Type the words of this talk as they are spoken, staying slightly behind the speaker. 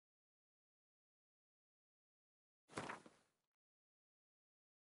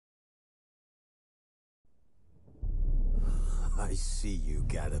I see you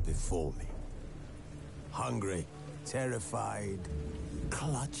gather before me. Hungry, terrified,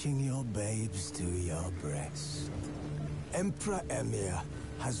 clutching your babes to your breast. Emperor Emhyr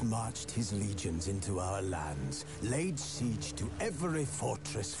has marched his legions into our lands, laid siege to every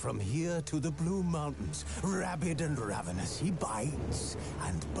fortress from here to the Blue Mountains. Rabid and ravenous, he bites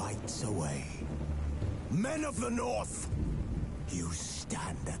and bites away. Men of the North, you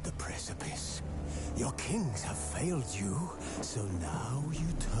stand at the precipice. Your kings have failed you, so now you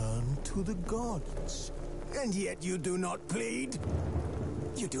turn to the gods. And yet you do not plead.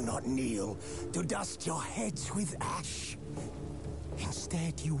 You do not kneel to dust your heads with ash.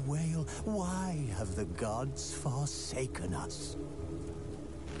 Instead you wail, why have the gods forsaken us?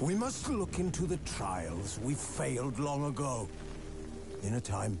 We must look into the trials we failed long ago. In a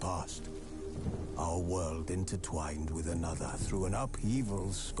time past, our world intertwined with another through an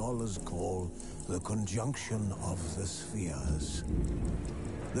upheaval scholars call the conjunction of the spheres.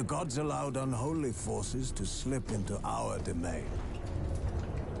 The gods allowed unholy forces to slip into our domain.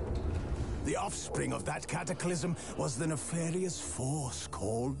 The offspring of that cataclysm was the nefarious force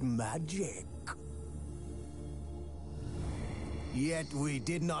called magic. Yet we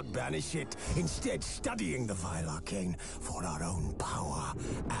did not banish it, instead studying the vile arcane for our own power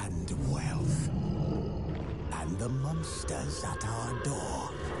and wealth. And the monsters at our door,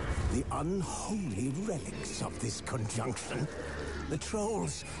 the unholy relics of this conjunction. The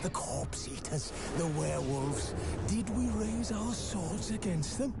trolls, the corpse eaters, the werewolves. Did we raise our swords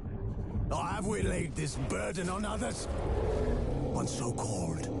against them? Or have we laid this burden on others? On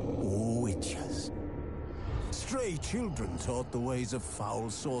so-called witches. Stray children taught the ways of foul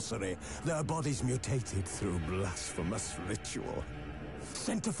sorcery, their bodies mutated through blasphemous ritual.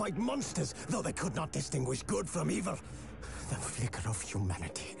 Sent to fight monsters, though they could not distinguish good from evil. The flicker of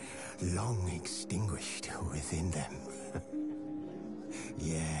humanity, long extinguished within them.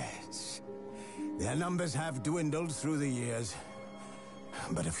 Yes, their numbers have dwindled through the years.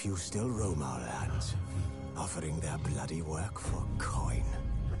 But a few still roam our lands, offering their bloody work for coin.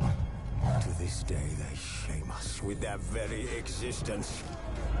 To this day, they shame us with their very existence.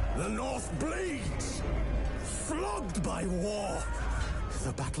 The North bleeds, flogged by war.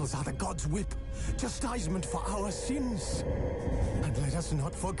 The battles are the gods' whip, chastisement for our sins. And let us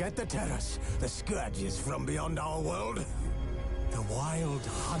not forget the terrors, the scourges from beyond our world. The wild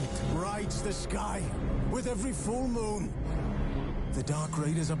hunt rides the sky with every full moon. The Dark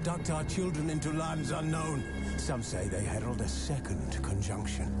Raiders abduct our children into lands unknown. Some say they herald a second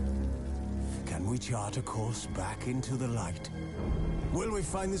conjunction. Can we chart a course back into the light? Will we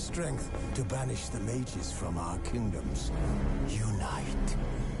find the strength to banish the mages from our kingdoms? Unite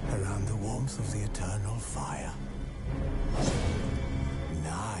around the warmth of the eternal fire.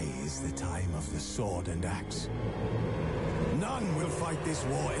 Nigh is the time of the sword and axe. None will fight this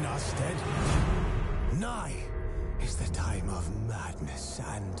war in our stead. Nigh is the time of madness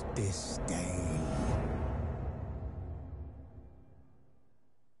and disdain.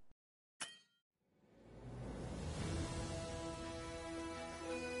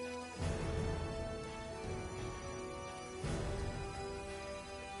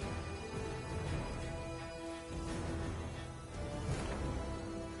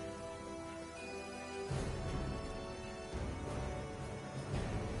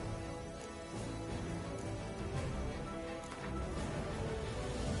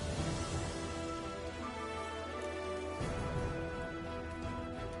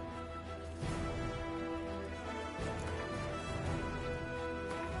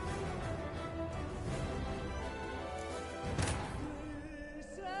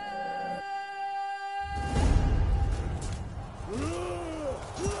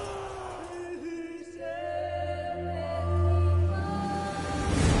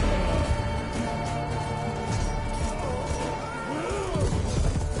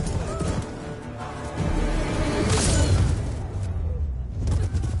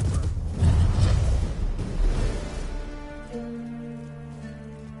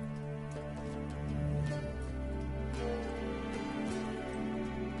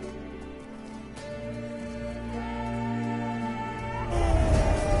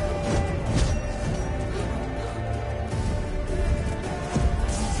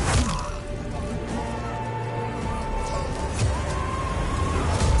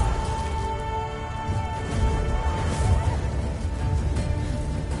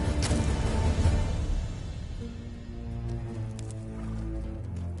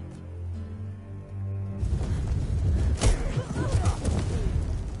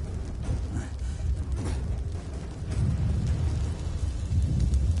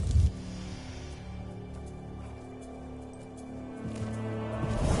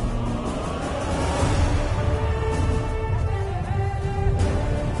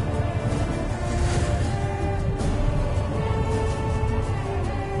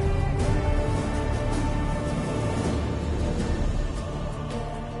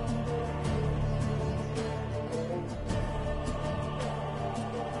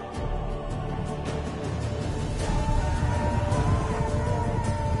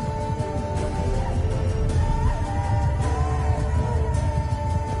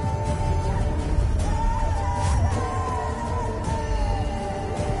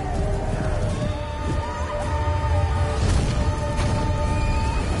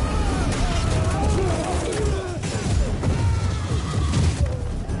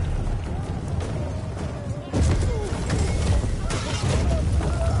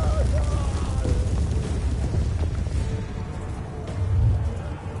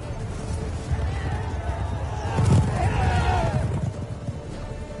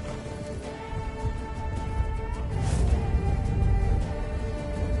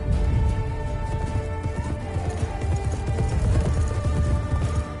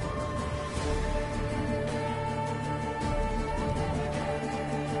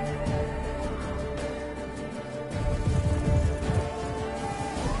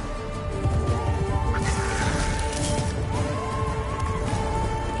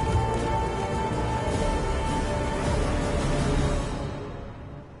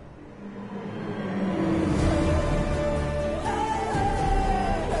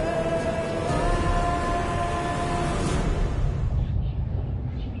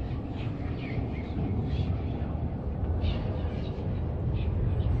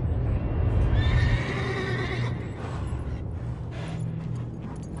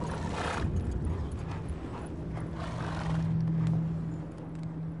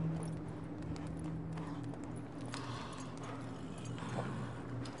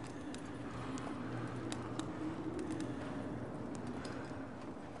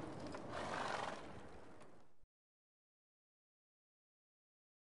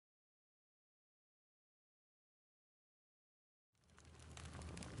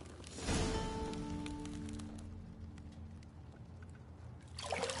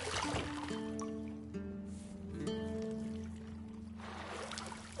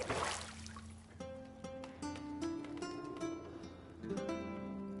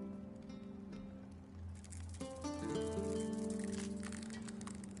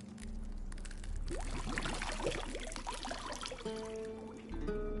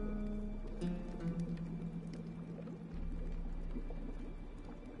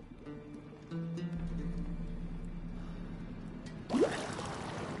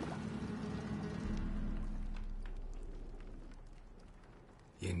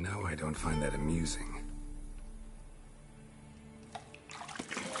 You know I don't find that amusing.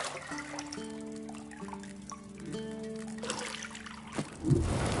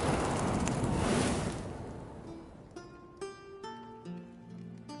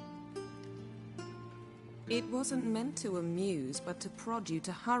 It wasn't meant to amuse, but to prod you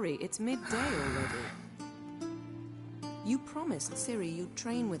to hurry. It's midday already. You promised Ciri you'd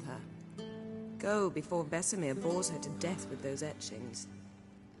train with her. Go before Vesemir bores her to death with those etchings.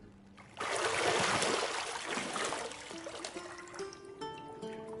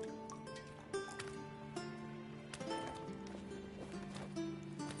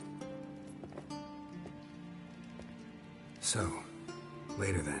 So,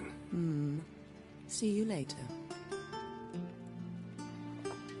 later then. See you later.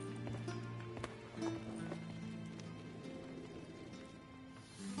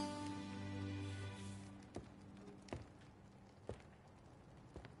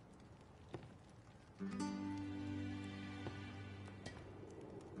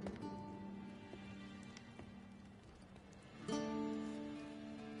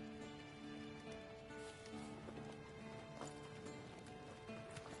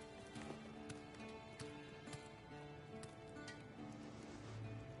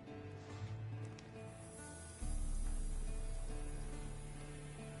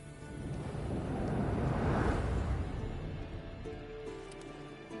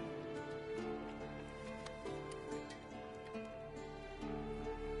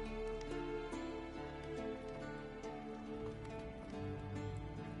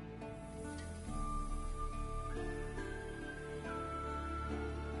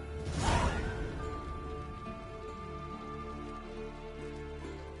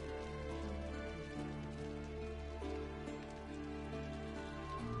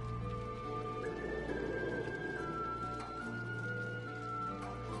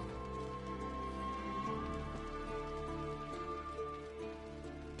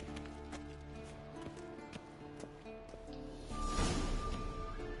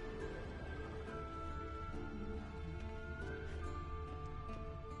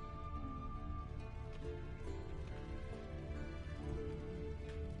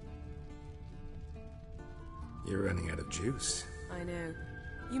 You're running out of juice. I know.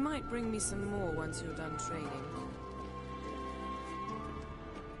 You might bring me some more once you're done training.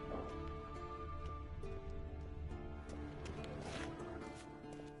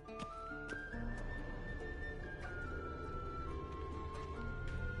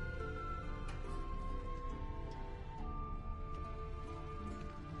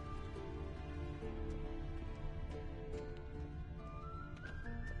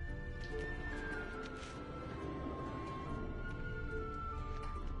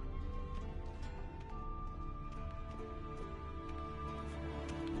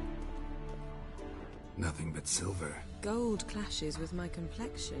 Nothing but silver. Gold clashes with my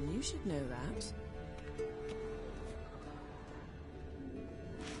complexion. You should know that.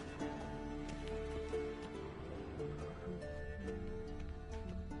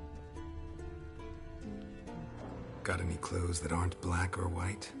 Got any clothes that aren't black or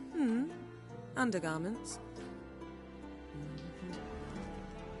white? Undergarments.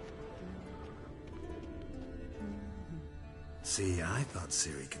 See, I thought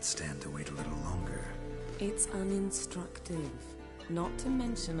Ciri could stand to wait a little longer. It's uninstructive, not to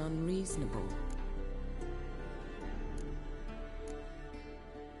mention unreasonable.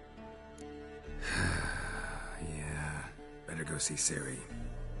 Yeah, better go see Ciri.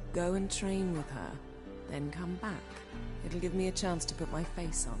 Go and train with her, then come back. It'll give me a chance to put my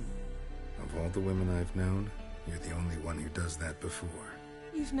face on. Of all the women I've known, you're the only one who does that before.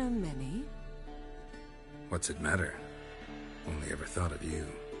 You've known many. What's it matter? Only ever thought of you.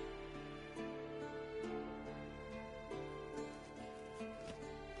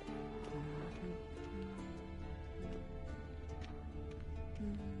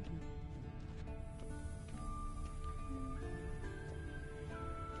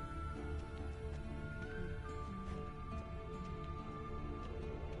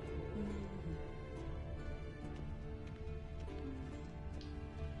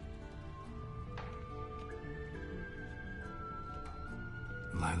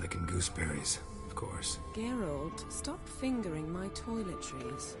 Lilac and gooseberries, of course. Geralt, stop fingering my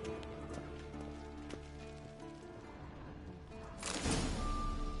toiletries.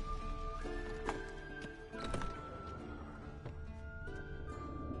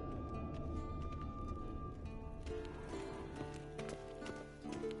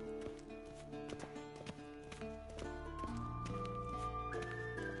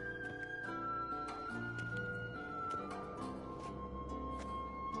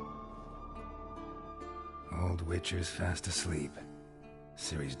 Old Witcher's fast asleep.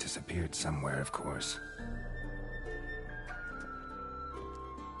 Ciri's disappeared somewhere, of course.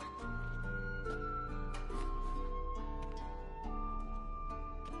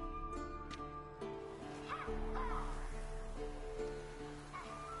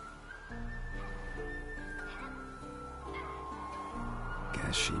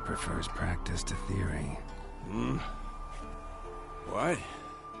 Guess she prefers practice to theory. What?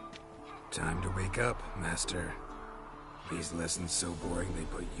 Time to wake up, Master. These lessons so boring they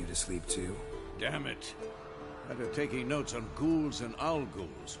put you to sleep too? Damn it. After taking notes on ghouls and owl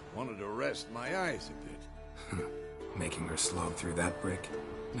ghouls, wanted to rest my eyes a bit. Making her slog through that brick?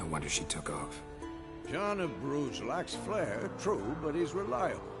 No wonder she took off. John of Bruges lacks flair, true, but he's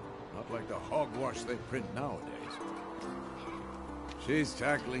reliable. Not like the hogwash they print nowadays. She's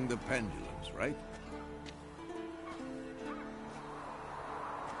tackling the pendulums, right?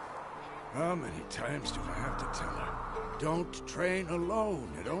 How many times do I have to tell her? Don't train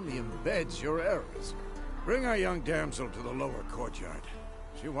alone. It only embeds your errors. Bring our young damsel to the lower courtyard.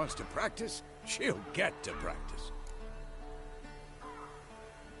 She wants to practice, she'll get to practice.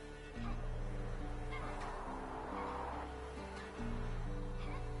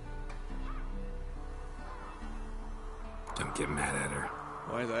 Don't get mad at her.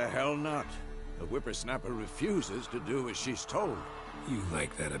 Why the hell not? The whippersnapper refuses to do as she's told. You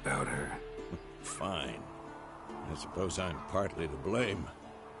like that about her. Fine. I suppose I'm partly to blame.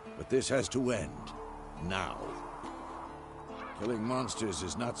 But this has to end. Now. Killing monsters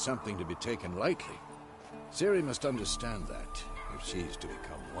is not something to be taken lightly. Ciri must understand that, if she's to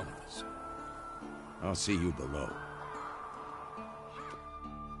become one of us. I'll see you below.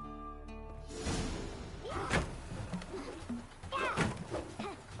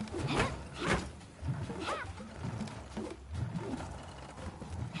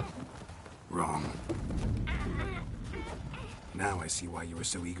 Wrong. Now I see why you were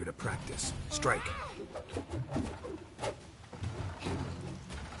so eager to practice. Strike.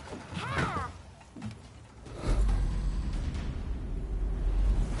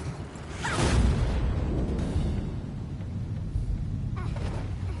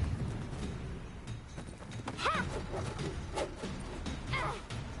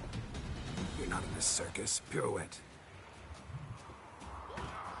 You're not in this circus. Pirouette.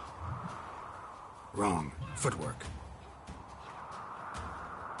 Wrong. Footwork.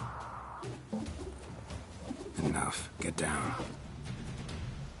 Enough. Get down.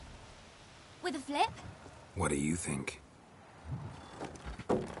 With a flip? What do you think?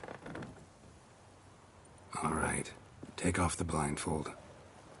 All right. Take off the blindfold.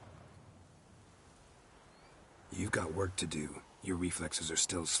 You've got work to do. Your reflexes are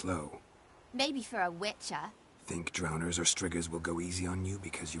still slow. Maybe for a witcher. Think drowners or striggers will go easy on you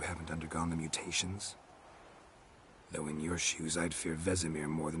because you haven't undergone the mutations? Though in your shoes, I'd fear Vesemir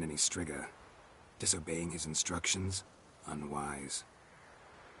more than any strigger. Disobeying his instructions? Unwise.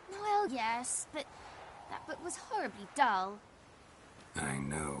 Well, yes, but that book was horribly dull. I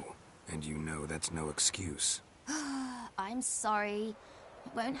know. And you know that's no excuse. I'm sorry.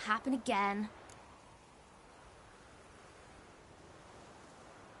 It won't happen again.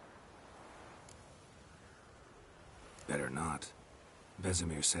 Better not.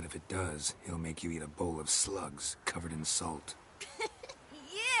 Vesemir said if it does, he'll make you eat a bowl of slugs covered in salt.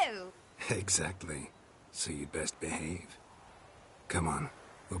 You! Exactly. So you'd best behave. Come on.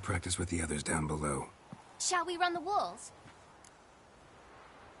 We'll practice with the others down below. Shall we run the walls?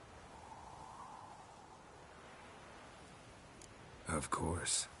 Of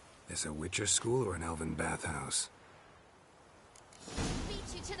course. This a Witcher school or an elven bathhouse?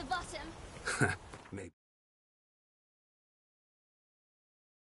 Beat you to the bottom. Maybe.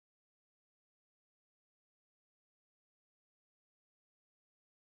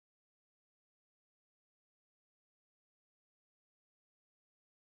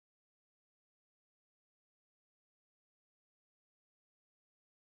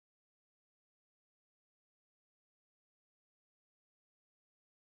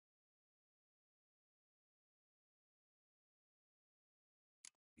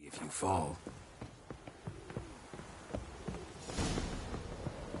 If you fall.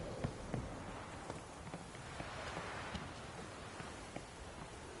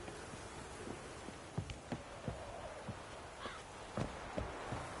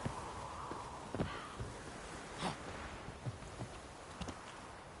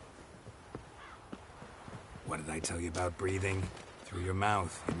 What did I tell you about breathing? Through your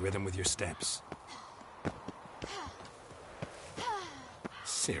mouth, in rhythm with your steps.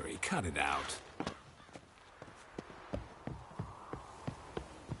 Ciri, cut it out.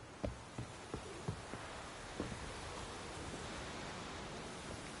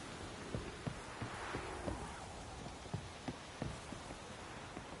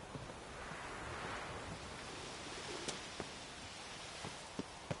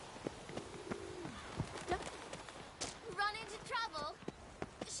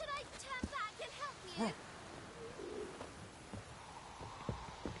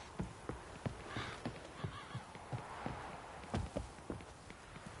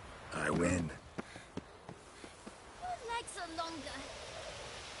 in. Your legs are longer.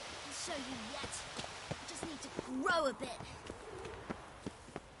 I'll show you yet. I just need to grow a bit.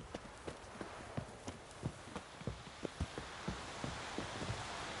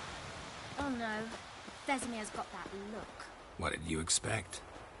 Oh no. Vesemir's got that look. What did you expect?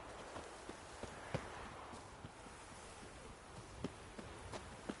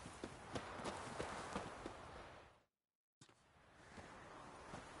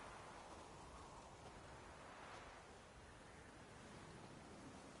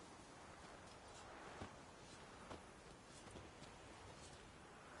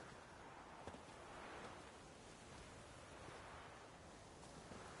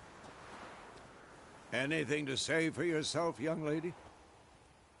 Anything to say for yourself, young lady?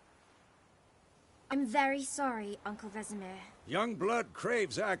 I'm very sorry, Uncle Vesemir. Young blood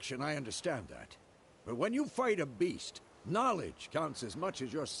craves action, I understand that. But when you fight a beast, knowledge counts as much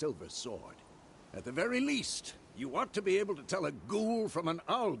as your silver sword. At the very least, you ought to be able to tell a ghoul from an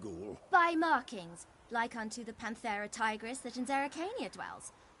owl ghoul. By markings, like unto the Panthera tigris that in Zerrikania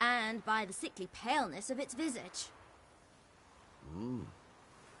dwells, and by the sickly paleness of its visage.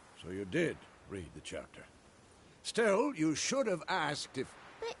 So you did read the chapter. Still, you should have asked if...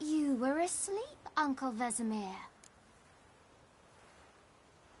 But you were asleep, Uncle Vesemir.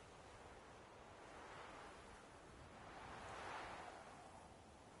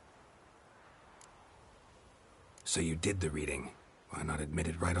 So you did the reading. Why not admit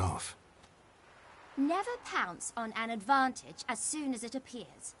it right off? Never pounce on an advantage as soon as it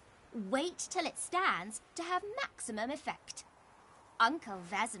appears. Wait till it stands to have maximum effect. Uncle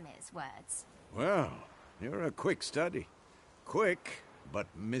Vesemir's words. Well, you're a quick study. Quick, but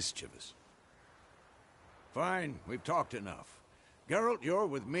mischievous. Fine, we've talked enough. Geralt, you're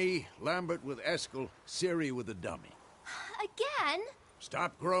with me, Lambert with Eskel, Ciri with the dummy. Again?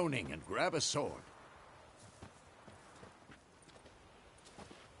 Stop groaning and grab a sword.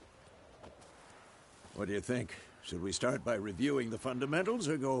 What do you think? Should we start by reviewing the fundamentals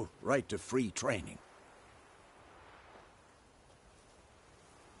or go right to free training?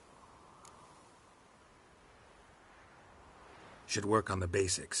 Should work on the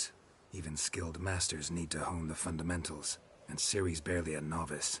basics. Even skilled masters need to hone the fundamentals, and Ciri's barely a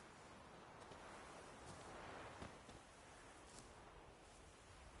novice.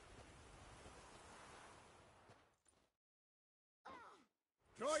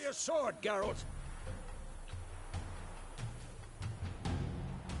 Draw your sword, Geralt!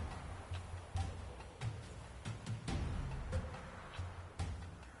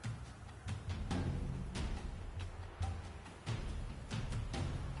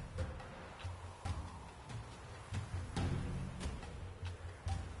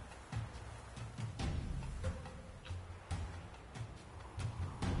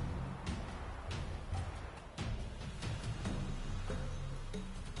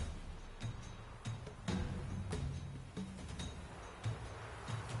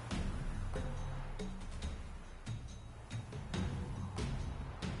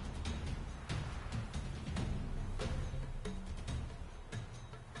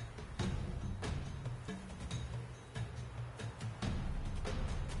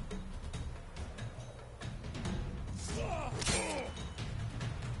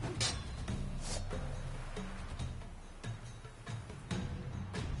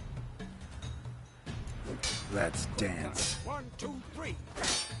 Let's dance. 1, 2, 3.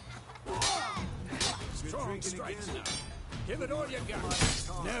 Strong strikes now. Give it all you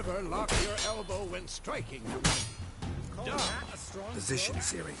got. Never lock your elbow when striking. Position,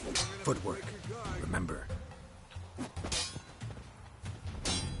 Ciri. Footwork. Remember.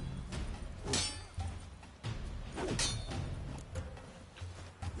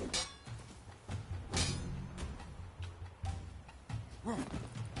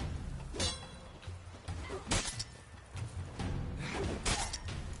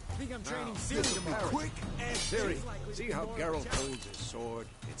 I'm training Ciri tomorrow. Quick and Ciri. See how Geralt holds his sword?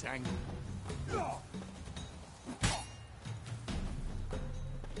 It's angled.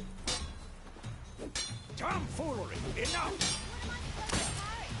 Tomfoolery! Enough!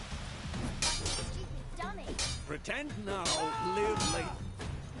 Stupid dummy. Pretend now, live late.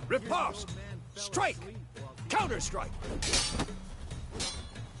 Riposte! Strike! Counter-strike!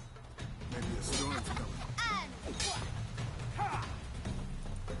 Maybe a storm's coming.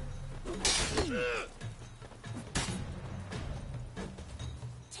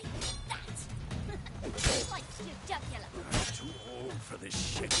 Take that! Like your jugular. I'm too old for this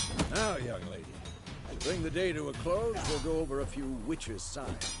shit. Now, young lady, to bring the day to a close, we'll go over a few witches'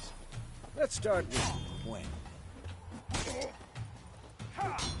 signs. Let's start with when.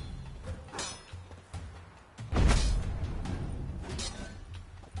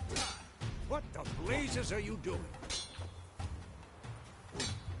 blazes are you doing?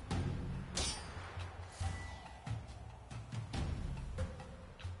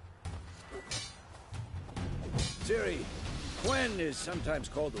 Ciri, Quen is sometimes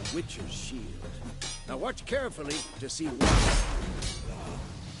called the Witcher's Shield. Now watch carefully to see what...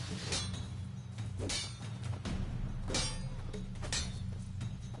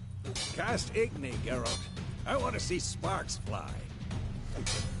 Cast Igni, Geralt. I want to see sparks fly.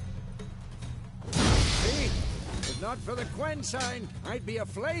 See? If not for the Quen sign, I'd be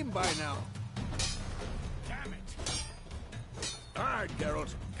aflame by now. Damn it. Hard,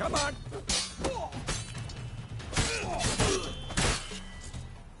 Geralt. Come on.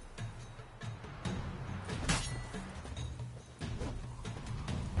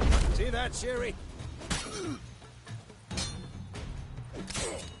 See that, Ciri?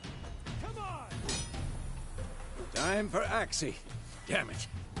 Come on! Time for Axii. Damn it.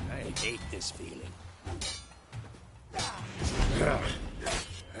 I hate this feeling.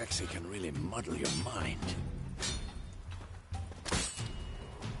 Axii can really muddle your mind.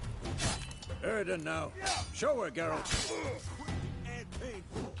 Erden now. Show her, Geralt. And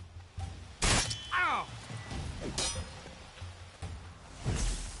painful. Ow!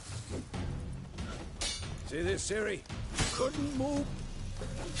 See this, Ciri? Couldn't move.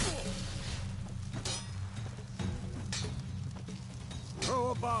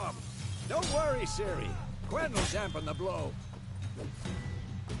 Throw a bomb. Don't worry, Ciri. Quen will dampen the blow.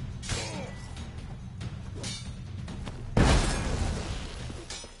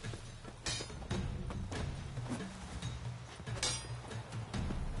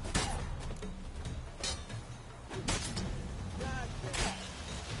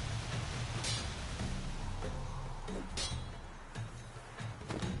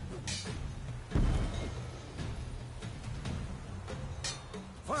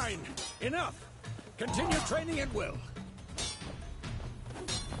 Fine. Enough. Continue training at will.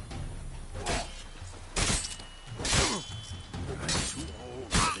 I'm too old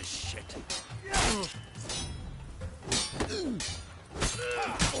for this shit.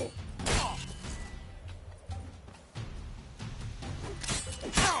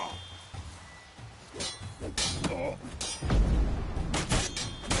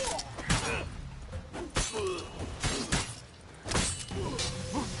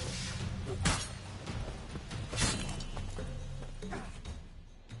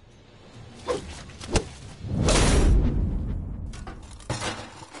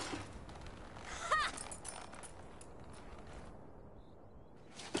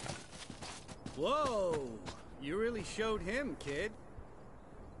 Whoa! You really showed him, kid.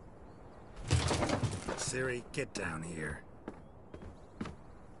 Ciri, get down here.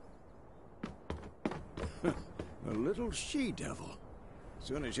 A little she-devil.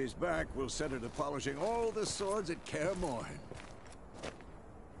 Soon as she's back, we'll set her to polishing all the swords at Kaer Morhen.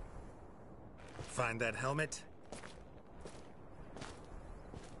 Find that helmet?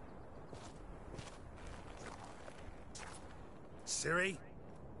 Ciri?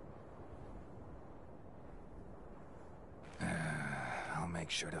 I'll make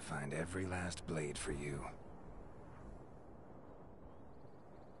sure to find every last blade for you.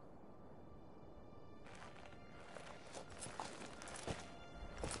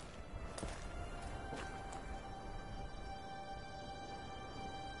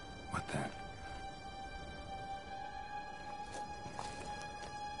 What the?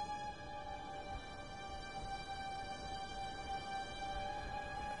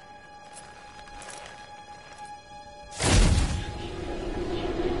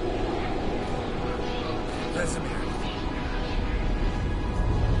 Vesemir.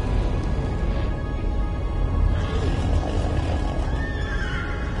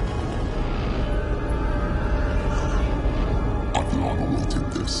 Adriana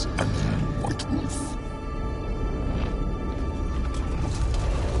wanted this, and you, White Wolf.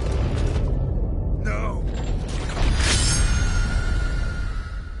 No!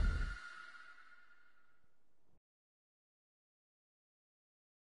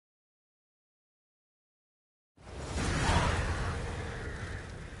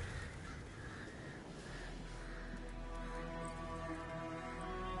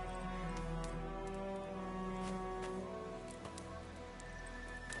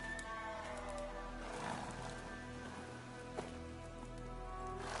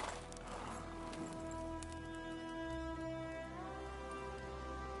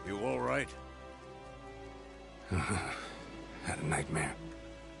 You all right? Had a nightmare.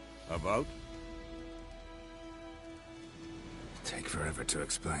 About? Take forever to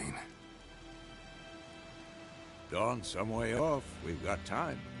explain. Dawn's some way off. We've got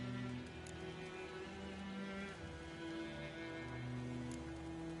time.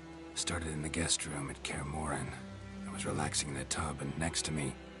 Started in the guest room at Kaer Morhen. I was relaxing in the tub, and next to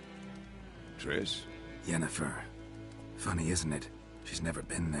me... Triss? Yennefer. Funny, isn't it? She's never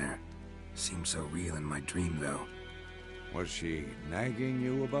been there. Seemed so real in my dream, though. Was she nagging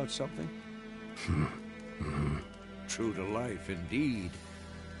you about something? True to life, indeed.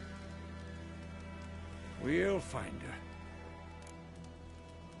 We'll find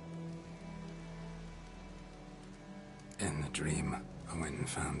her. In the dream, Owen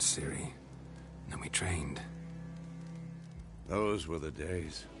found Ciri. Then we trained. Those were the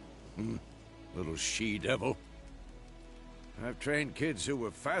days. Little she-devil. I've trained kids who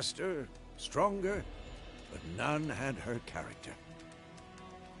were faster, stronger, but none had her character.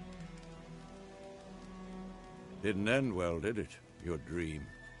 Didn't end well, did it? Your dream?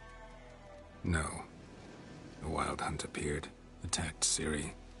 No. A wild hunt appeared, attacked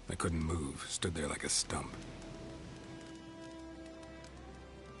Ciri. I couldn't move, stood there like a stump.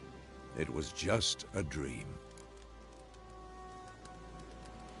 It was just a dream.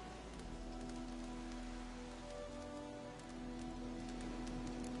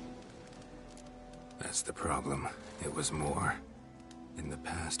 That's the problem. It was more. In the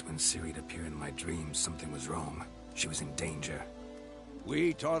past, when Ciri'd appear in my dreams, something was wrong. She was in danger.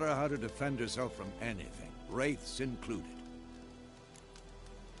 We taught her how to defend herself from anything, wraiths included.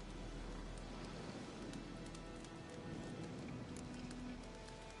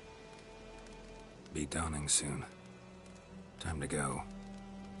 Be dawning soon. Time to go.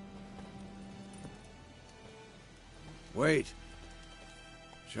 Wait.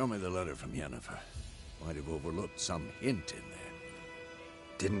 Show me the letter from Yennefer. Might have overlooked some hint in there.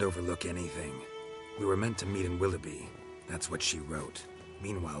 Didn't overlook anything. We were meant to meet in Willoughby. That's what she wrote.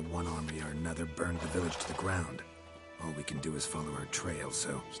 Meanwhile, one army or another burned the village to the ground. All we can do is follow our trail,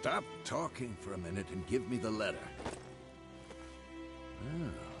 so... Stop talking for a minute and give me the letter.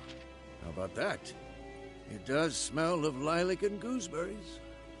 Ah, how about that? It does smell of lilac and gooseberries.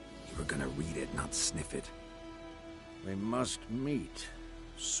 You were gonna read it, not sniff it. We must meet.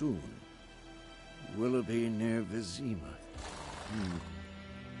 Soon. Willoughby near Vizima.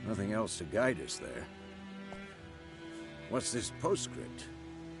 Nothing else to guide us there. What's this postscript?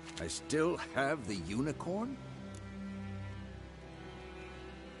 I still have the unicorn?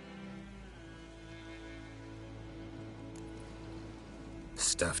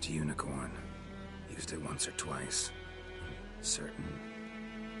 Stuffed unicorn. Used it once or twice. Certain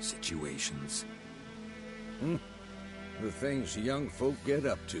situations. The things young folk get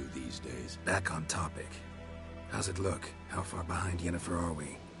up to these days. Back on topic. How's it look? How far behind Yennefer are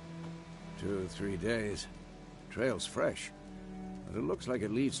we? 2 or 3 days. Trail's fresh, but it looks like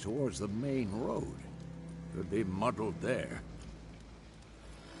it leads towards the main road. Could be muddled there.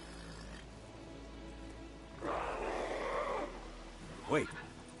 Wait,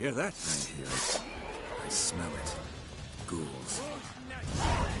 hear that? I hear it. I smell it. Ghouls.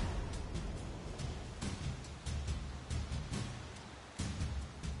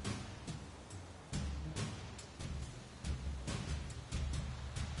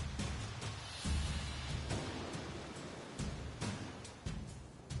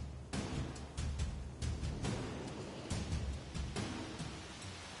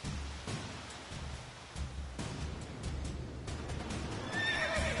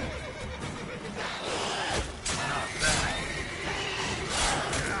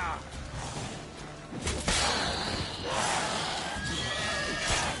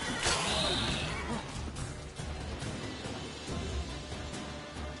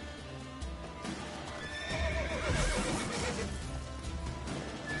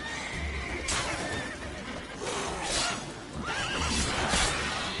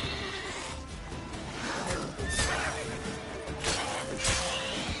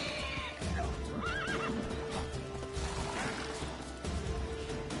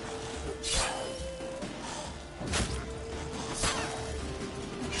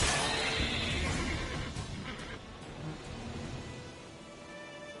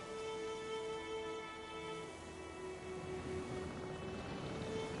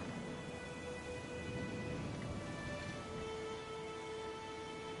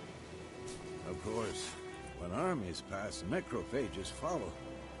 Of course, when armies pass, necrophages follow.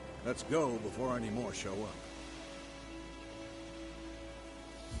 Let's go before any more show up.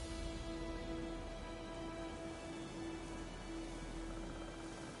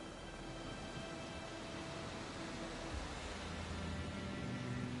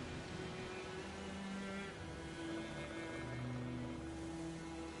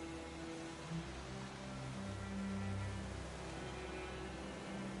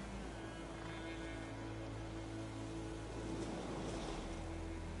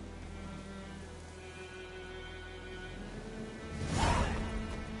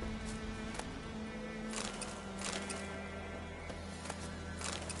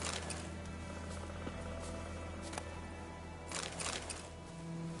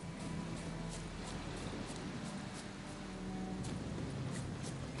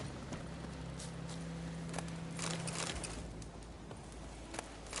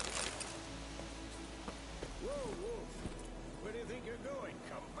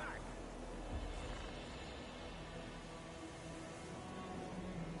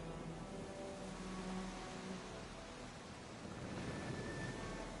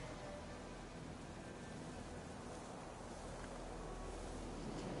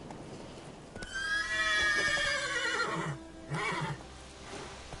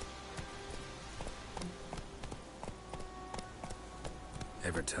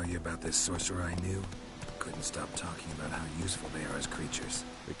 ever tell you about this sorcerer I knew? Couldn't stop talking about how useful they are as creatures.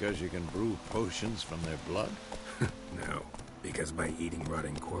 Because you can brew potions from their blood? No, because by eating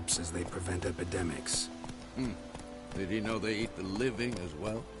rotting corpses, they prevent epidemics. Did he know they eat the living as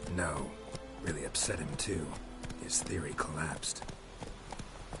well? No. Really upset him, too. His theory collapsed.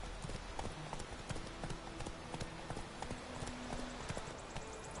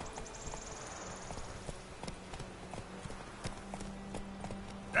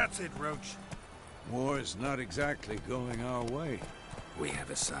 That's it, Roach. War's not exactly going our way. We have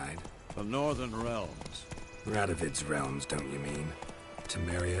a side. The Northern Realms. Radovid's realms, don't you mean?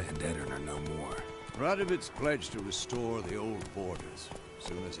 Temeria and Edirn are no more. Radovid's pledged to restore the old borders, as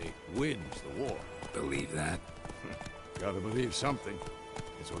soon as he wins the war. Believe that? Gotta believe something.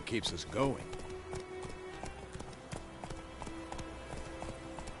 It's what keeps us going.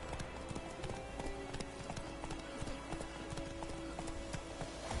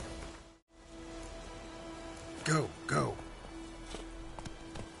 Go, go.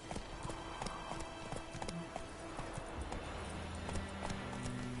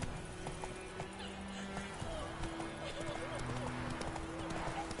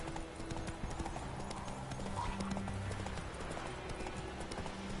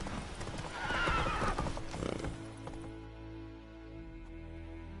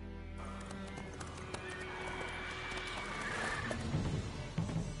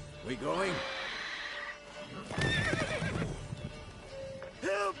 We going?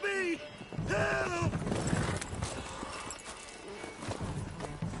 Help me! Help!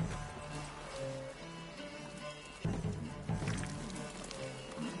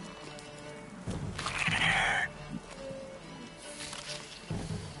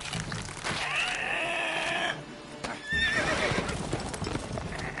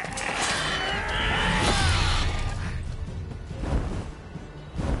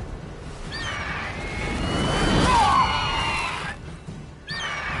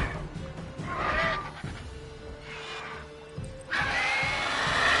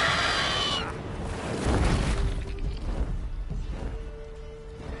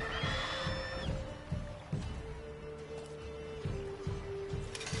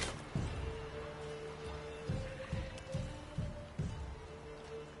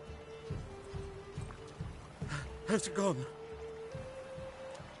 Has it gone?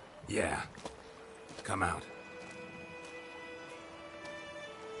 Yeah. Come out.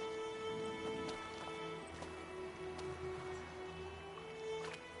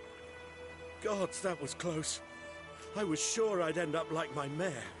 Gods, that was close. I was sure I'd end up like my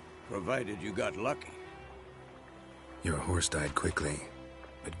mare. Provided you got lucky. Your horse died quickly,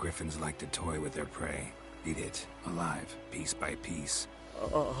 but griffins like to toy with their prey. Eat it, alive, piece by piece.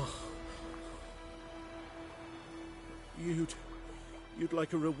 Oh. You'd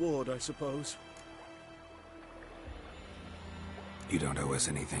like a reward, I suppose. You don't owe us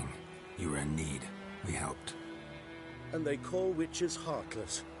anything. You were in need. We helped. And they call witches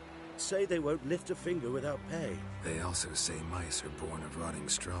heartless. Say they won't lift a finger without pay. They also say mice are born of rotting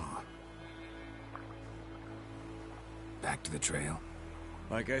straw. Back to the trail.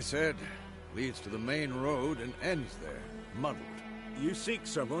 Like I said, leads to the main road and ends there, muddled. You seek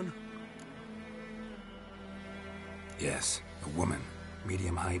someone? Yes, a woman.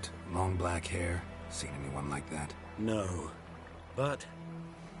 Medium height, long black hair. Seen anyone like that? No. But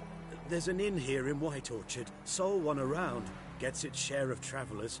there's an inn here in White Orchard. Sole one around. Gets its share of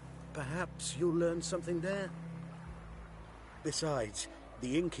travelers. Perhaps you'll learn something there? Besides,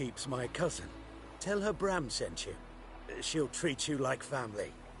 the innkeep's my cousin. Tell her Bram sent you. She'll treat you like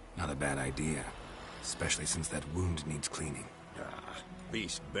family. Not a bad idea. Especially since that wound needs cleaning.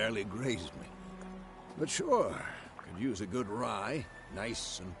 Beast barely grazed me. But sure, could use a good rye.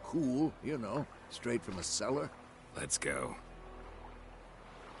 Nice and cool, you know, straight from a cellar. Let's go.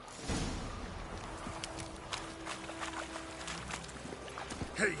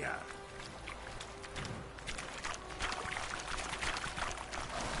 Hey-ya!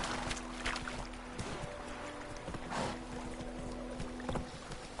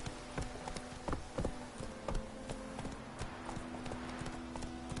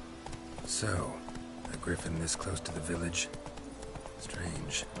 So, a griffin this close to the village?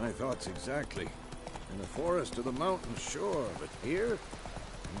 Strange. My thoughts exactly. In the forest or the mountain, sure, but here?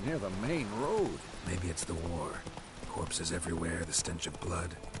 Near the main road. Maybe it's the war. Corpses everywhere, the stench of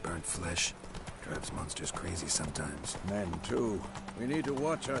blood, burnt flesh. Drives monsters crazy sometimes. Men, too. We need to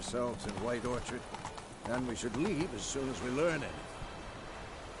watch ourselves in White Orchard. And we should leave as soon as we learn anything.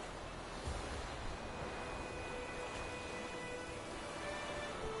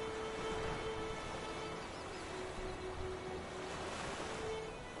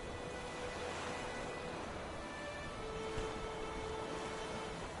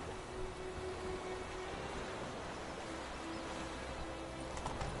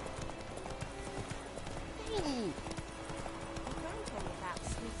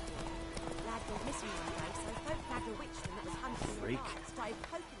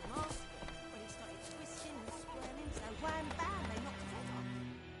 wham bam, they knocked his head off.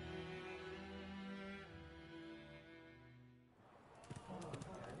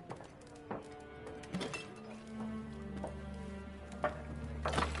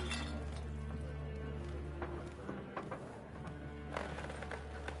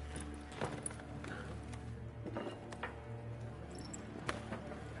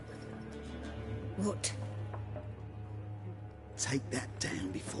 What? Take that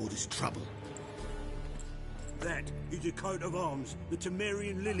down before there's trouble. That is a coat of arms, the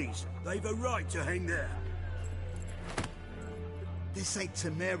Temerian lilies. They've a right to hang there. This ain't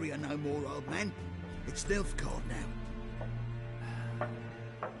Temeria no more, old man. It's Nilfgaard now.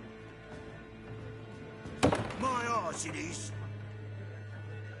 My arse it is.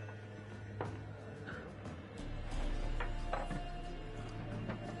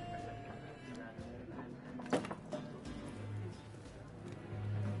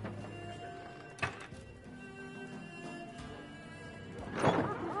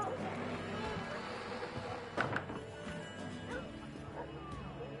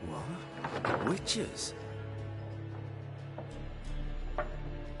 Witches?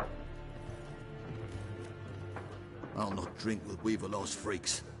 I'll not drink with Weaverlost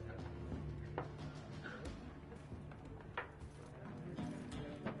freaks.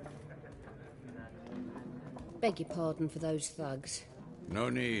 Beg your pardon for those thugs. No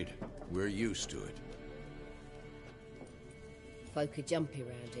need. We're used to it. Folk are jumpy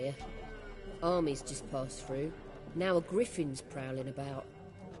round here. Armies just passed through. Now a griffin's prowling about.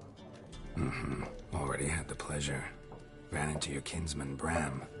 Already had the pleasure. Ran into your kinsman,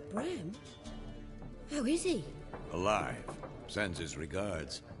 Bram. Bram? How is he? Alive. Sends his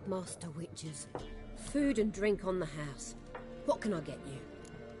regards. Master Witches. Food and drink on the house. What can I get you?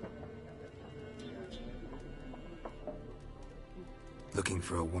 Looking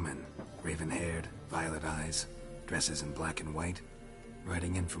for a woman. Raven-haired, violet eyes, dresses in black and white.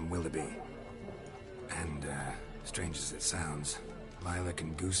 Riding in from Willoughby. And, strange as it sounds, lilac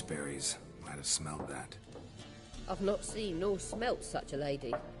and gooseberries might have smelled that. I've not seen nor smelt such a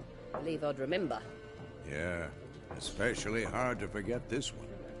lady. Believe I'd remember. Yeah, especially hard to forget this one.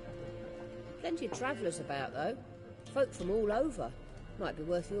 Plenty of travellers about, though. Folk from all over. Might be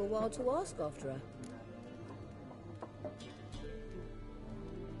worth your while to ask after her.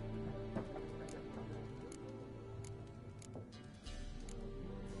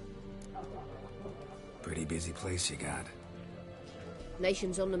 Pretty busy place you got.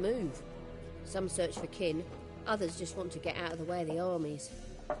 Nations on the move. Some search for kin, others just want to get out of the way of the armies.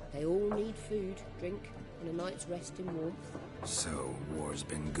 They all need food, drink, and a night's rest in warmth. So, war's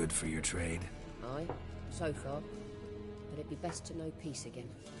been good for your trade? Aye, so far. But it'd be best to know peace again.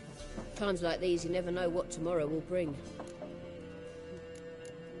 Times like these, you never know what tomorrow will bring.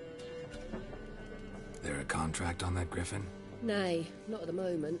 There a contract on that griffin? Nay, not at the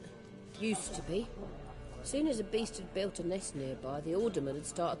moment. Used to be. Soon as a beast had built a nest nearby, the alderman would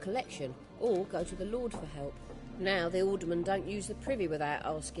start a collection, or go to the Lord for help. Now the aldermen don't use the privy without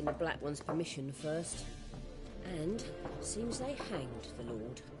asking the Black One's permission first. And seems they hanged the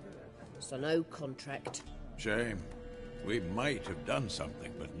Lord. So no contract. Shame. We might have done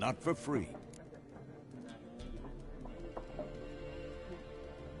something, but not for free.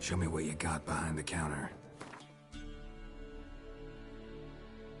 Show me what you got behind the counter.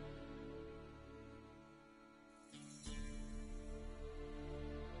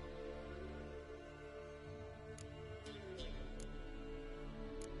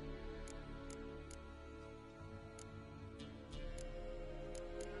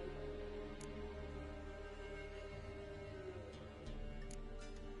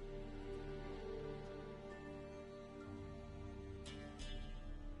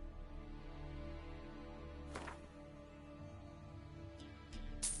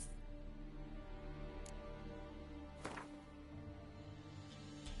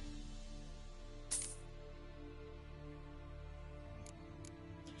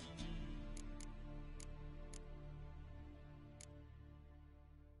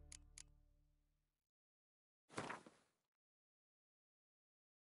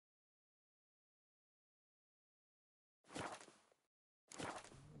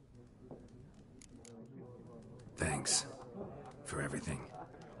 Thanks for everything.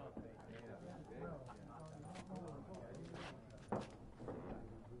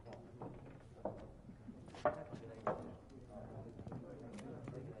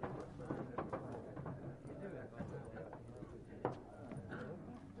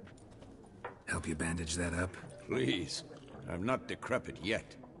 Help you bandage that up? Please. I'm not decrepit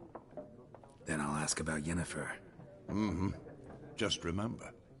yet. Then I'll ask about Yennefer. Just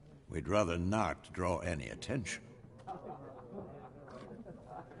remember, we'd rather not draw any attention.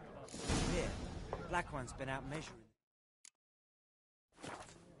 Black One's been out measuring.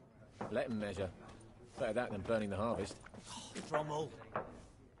 Let him measure. Better that than burning the harvest. Drommel.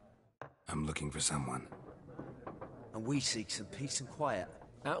 I'm looking for someone. And we seek some peace and quiet.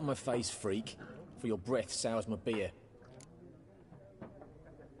 Out of my face, freak. For your breath sours my beer.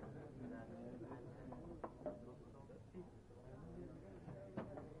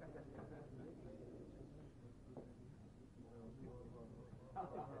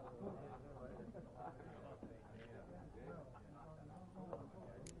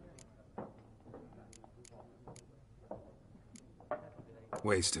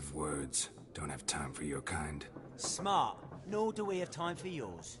 Waste of words. Don't have time for your kind. Smart. Nor do we have time for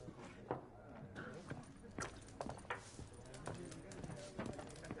yours.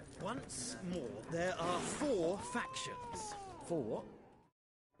 Once more, there are 4 factions. 4 what?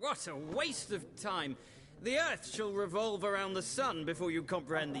 What a waste of time. The Earth shall revolve around the sun before you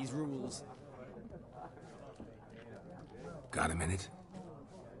comprehend these rules. Got a minute?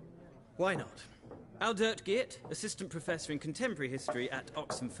 Why not? Aldert Geert, Assistant Professor in Contemporary History at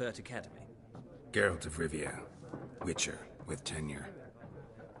Oxenfurt Academy. Geralt of Rivia. Witcher, with tenure.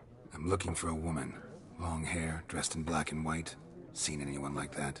 I'm looking for a woman. Long hair, dressed in black and white. Seen anyone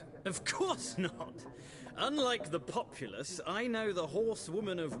like that? Of course not. Unlike the populace, I know the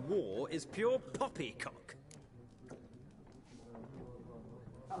horsewoman of war is pure poppycock.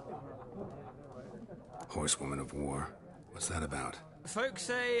 Horsewoman of war? What's that about? Folk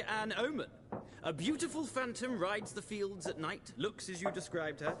say an omen. A beautiful phantom rides the fields at night, looks as you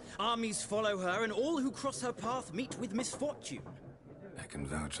described her. Armies follow her, and all who cross her path meet with misfortune. I can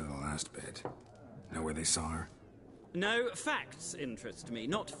vouch for the last bit. Know where they saw her? No, facts interest me,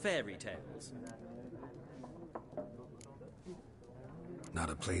 not fairy tales. Not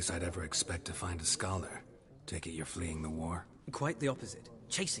a place I'd ever expect to find a scholar. Take it you're fleeing the war? Quite the opposite.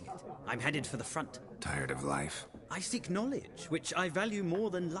 Chasing it. I'm headed for the front. Tired of life? I seek knowledge, which I value more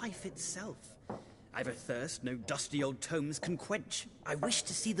than life itself. I've a thirst no dusty old tomes can quench. I wish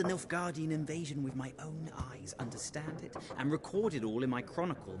to see the Nilfgaardian invasion with my own eyes, understand it, and record it all in my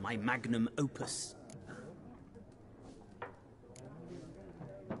chronicle, my magnum opus.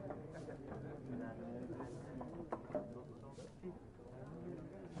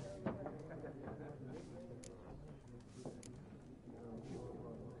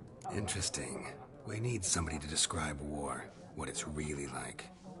 Interesting. We need somebody to describe war, what it's really like.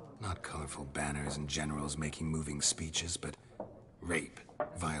 Not colorful banners and generals making moving speeches, but rape,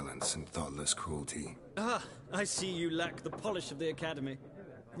 violence, and thoughtless cruelty. Ah, I see you lack the polish of the Academy.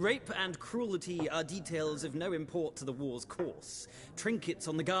 Rape and cruelty are details of no import to the war's course. Trinkets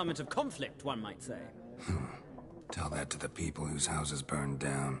on the garment of conflict, one might say. Tell that to the people whose houses burned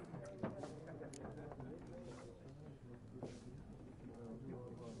down.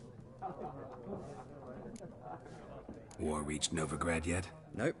 War reached Novigrad yet?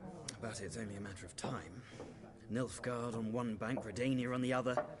 Nope, but it's only a matter of time. Nilfgaard on one bank, Redania on the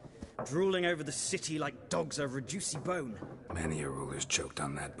other, drooling over the city like dogs over a juicy bone. Many a ruler's choked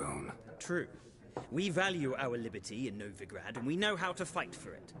on that bone. True. We value our liberty in Novigrad, and we know how to fight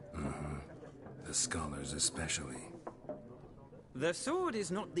for it. The scholars especially. The sword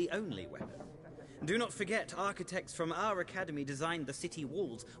is not the only weapon. Do not forget, architects from our academy designed the city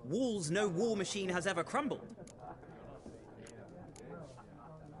walls. Walls no war machine has ever crumbled.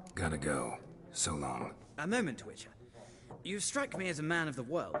 Gotta go. So long. A moment, Witcher. You strike me as a man of the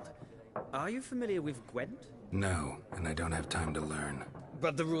world. Are you familiar with Gwent? No, and I don't have time to learn.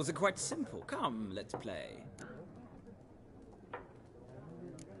 But the rules are quite simple. Come, let's play.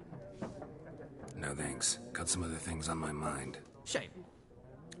 No thanks. Got some other things on my mind. Shame.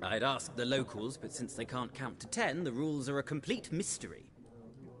 I'd ask the locals, but since they can't count to 10, the rules are a complete mystery.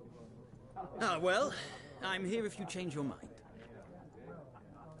 Ah, well, I'm here if you change your mind.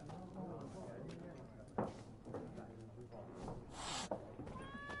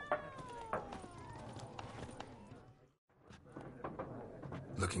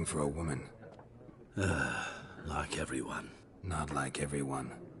 Looking for a woman. Like everyone. Not like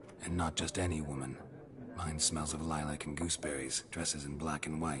everyone. And not just any woman. Mine smells of lilac and gooseberries, dresses in black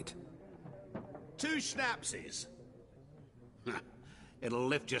and white. 2 schnapsies. It'll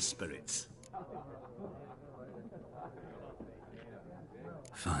lift your spirits.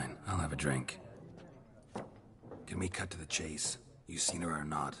 Fine, I'll have a drink. Can we cut to the chase? You seen her or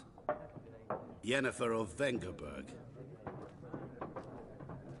not? Yennefer of Vengerberg.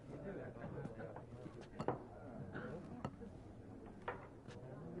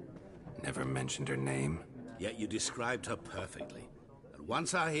 Never mentioned her name. Yet you described her perfectly. And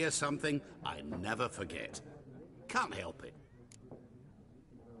once I hear something, I never forget. Can't help it.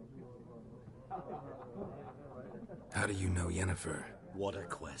 How do you know Yennefer? What a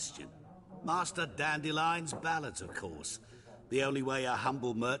question. Master Dandelion's ballads, of course. The only way a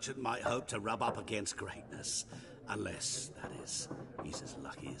humble merchant might hope to rub up against greatness. Unless, that is, he's as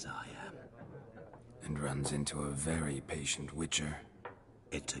lucky as I am. And runs into a very patient witcher.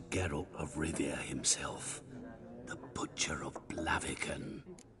 It's a Geralt of Rivia himself. The Butcher of Blaviken.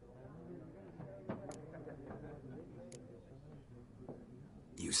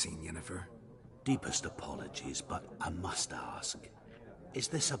 You seen Yennefer? Deepest apologies, but I must ask. Is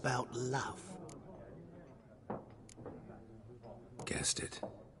this about love? Guessed it.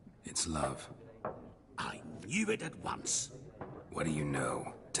 It's love. I knew it at once. What do you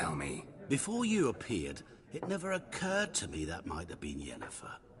know? Tell me. Before you appeared, it never occurred to me that might have been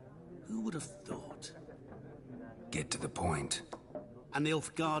Yennefer. Who would have thought? Get to the point. A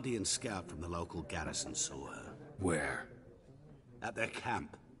Nilfgaardian scout from the local garrison saw her. Where? At their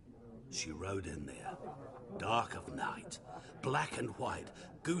camp. She rode in there. Dark of night. Black and white.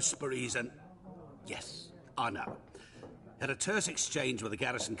 Gooseberries and... Yes, I know. Had a terse exchange with the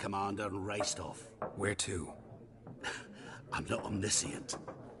garrison commander and raced off. Where to? I'm not omniscient.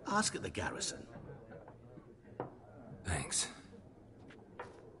 Ask at the garrison. Thanks.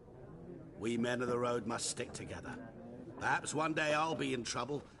 We men of the road must stick together. Perhaps one day I'll be in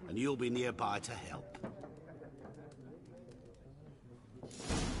trouble and you'll be nearby to help.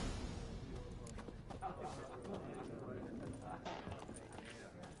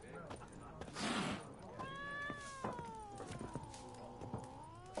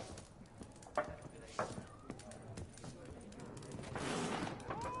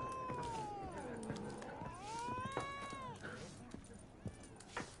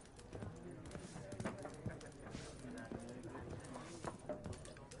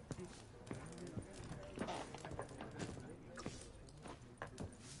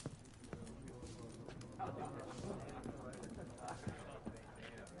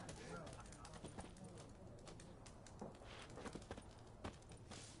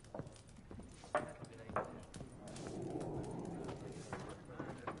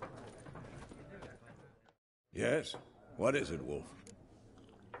 Yes? What is it, Wolf?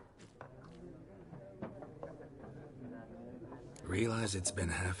 Realize it's been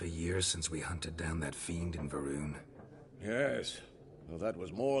half a year since we hunted down that fiend in Varun? Yes. Well, that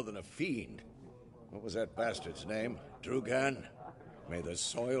was more than a fiend. What was that bastard's name? Drugan? May the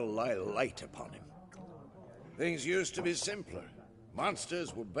soil lie light upon him. Things used to be simpler.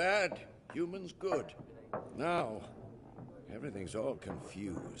 Monsters were bad, humans good. Now, everything's all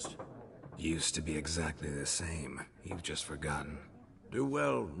confused. Used to be exactly the same. You've just forgotten. Do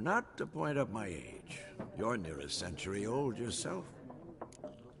well not to point up my age. You're near a century old yourself.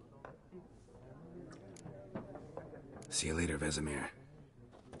 See you later, Vesemir.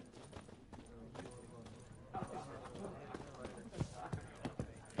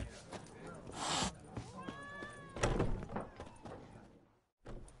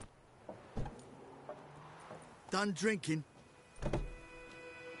 Done drinking?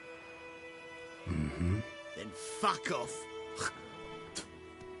 Mm-hmm. Then fuck off.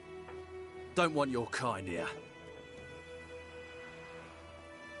 Don't want your kind here.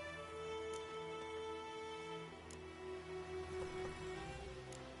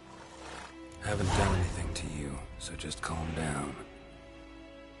 Haven't done anything to you, so just calm down.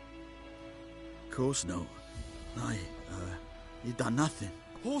 Of course no. You done nothing.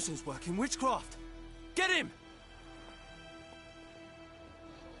 Horsel's working witchcraft. Get him!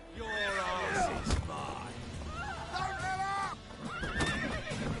 Your ass is mine.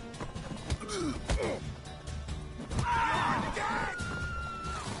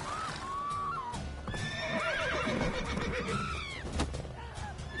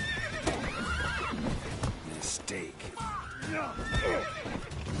 Mistake.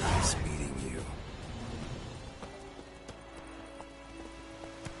 Nice meeting you.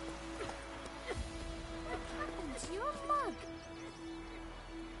 What happened to your mug?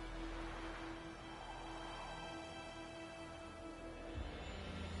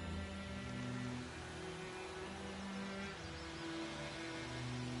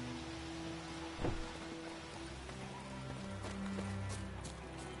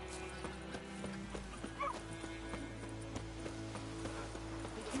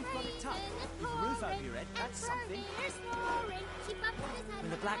 Roof over your head, that's something. When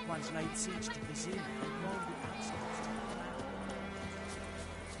the Black Ones laid siege to Vizima, they rolled it upstairs to the ground.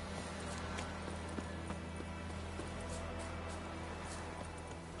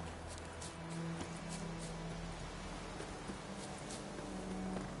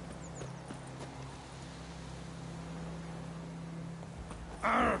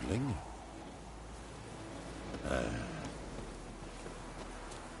 Arling?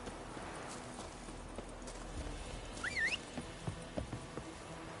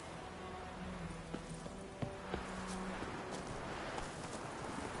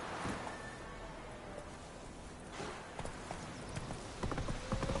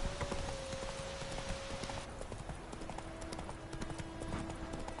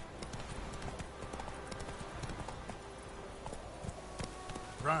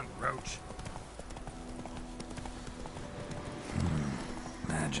 front, Roach.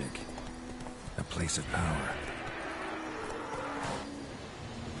 Magic. A place of power.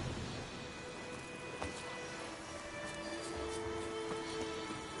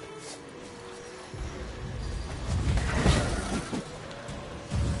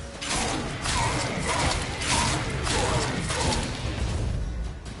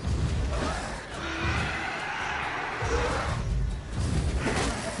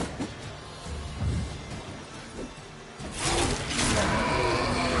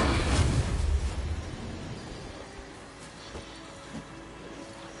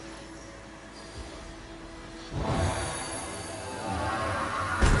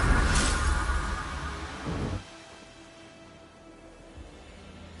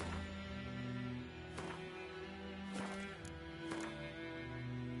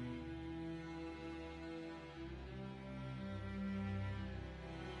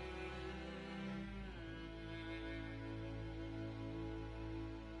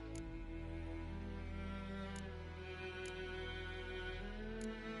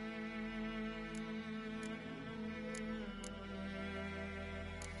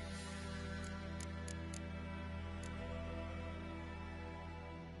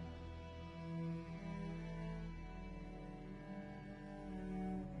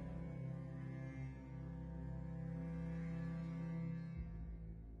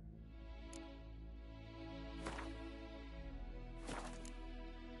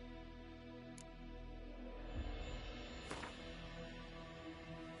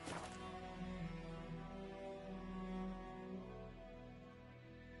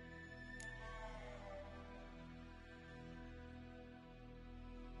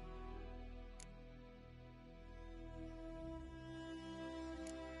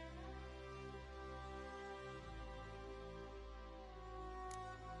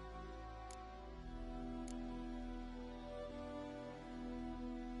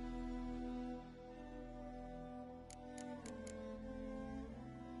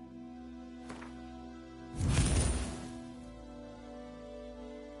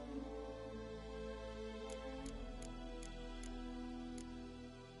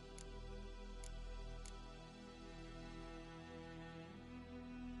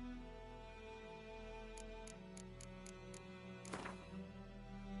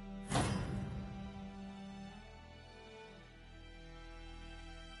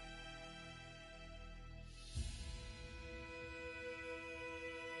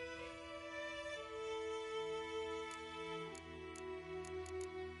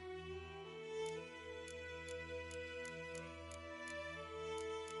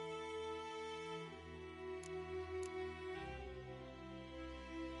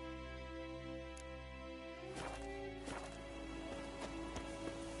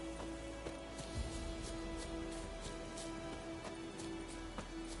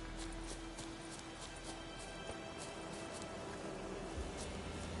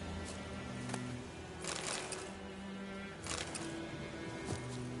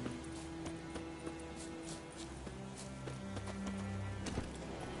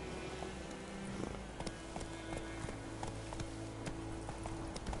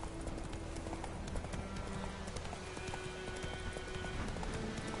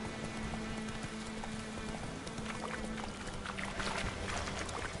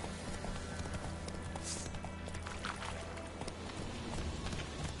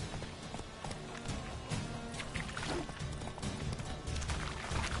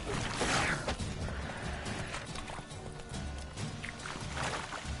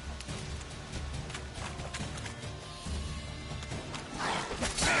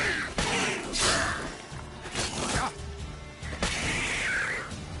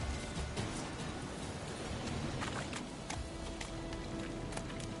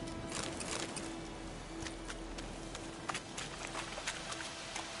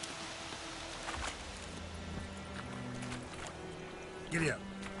 Giddy up.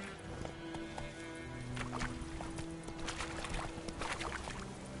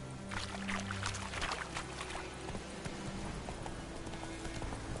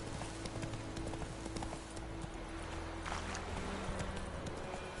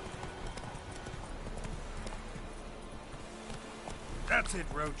 That's it,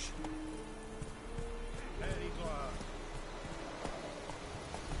 Roach.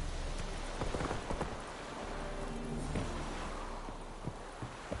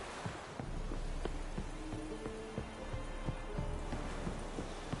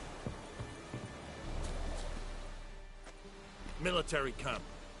 Military camp.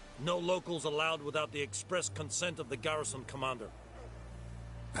 No locals allowed without the express consent of the garrison commander.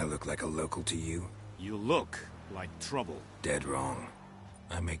 I look like a local to you? You look like trouble. Dead wrong.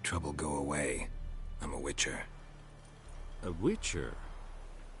 I make trouble go away. I'm a witcher. A witcher?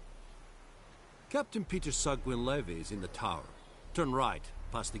 Captain Peter Sugwin Levy is in the tower. Turn right,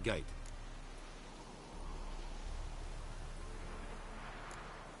 past the gate.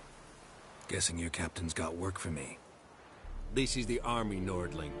 Guessing your captain's got work for me. This is the army,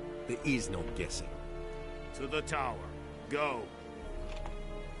 Nordling. There is no guessing. To the tower. Go.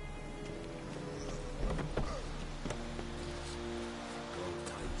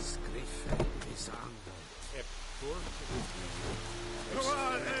 Go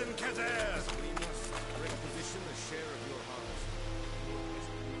on then, Kazer! We must requisition a share of your harvest.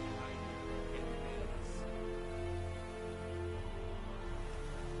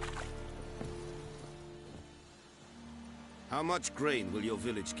 How much grain will your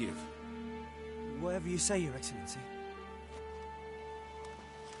village give? Whatever you say, Your Excellency.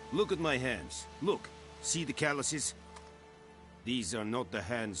 Look at my hands. Look. See the calluses? These are not the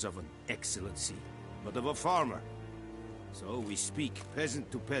hands of an excellency, but of a farmer. So we speak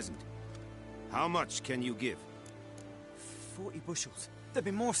peasant to peasant. How much can you give? 40 bushels. There'd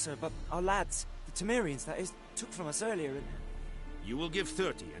be more, sir, but our lads, the Temerians, that is, took from us earlier and... You will give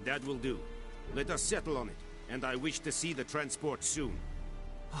 30, and that will do. Let us settle on it, and I wish to see the transport soon.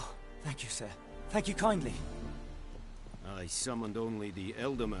 Oh, thank you, sir. Thank you kindly. I summoned only the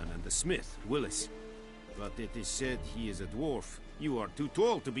Elderman and the smith, Willis. But it is said he is a dwarf. You are too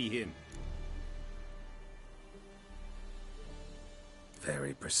tall to be him.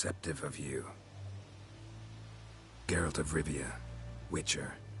 Very perceptive of you. Geralt of Rivia,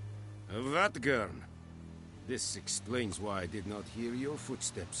 Witcher. Vatgern. This explains why I did not hear your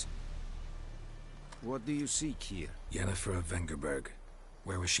footsteps. What do you seek here? Yennefer of Vengerberg.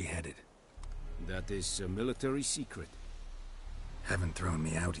 Where was she headed? That is a military secret. Haven't thrown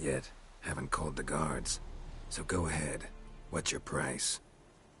me out yet. Haven't called the guards. So go ahead. What's your price?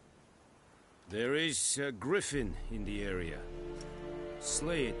 There is a griffin in the area.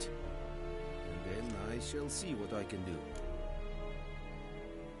 Slay it. And then I shall see what I can do.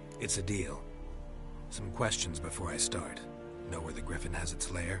 It's a deal. Some questions before I start. Know where the griffin has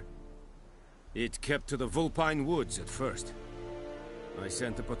its lair? It kept to the Vulpine Woods at first. I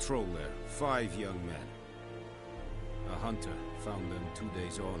sent a patrol there, 5 young men. A hunter found them 2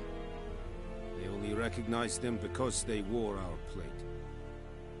 days on. They only recognized them because they wore our plate.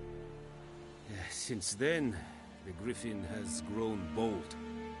 Since then, the griffin has grown bold.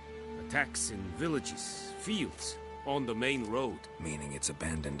 Attacks in villages, fields, on the main road. Meaning it's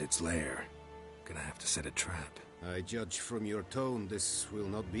abandoned its lair. Gonna have to set a trap. I judge from your tone this will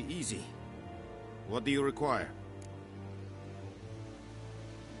not be easy. What do you require?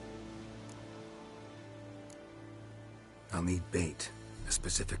 I'll need bait, a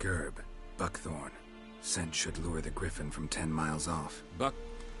specific herb, buckthorn. Scent should lure the griffin from 10 miles off.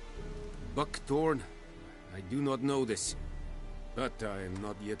 Buckthorn? I do not know this. But I am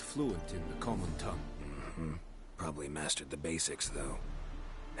not yet fluent in the common tongue. Mm-hmm. Probably mastered the basics, though.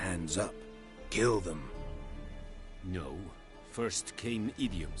 Hands up. Kill them. No. First came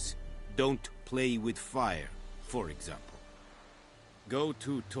idioms. Don't play with fire, for example. Go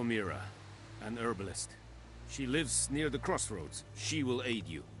to Tomira, an herbalist. She lives near the crossroads. She will aid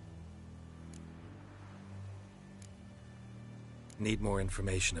you. Need more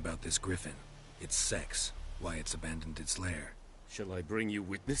information about this griffin. Its sex, why it's abandoned its lair. Shall I bring you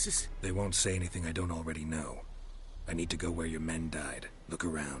witnesses? They won't say anything I don't already know. I need to go where your men died. Look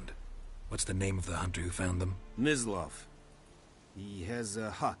around. What's the name of the hunter who found them? Mislav. He has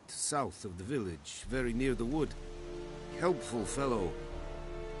a hut south of the village, very near the wood. Helpful fellow.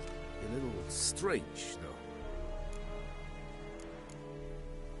 A little strange, though.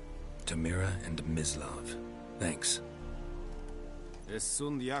 Tomira and Mislav. Thanks. Es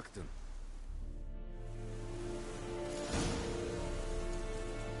sunt jakten.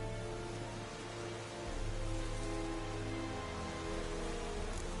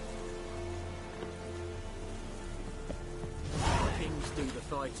 Kings do the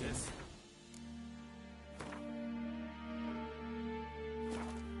fighting.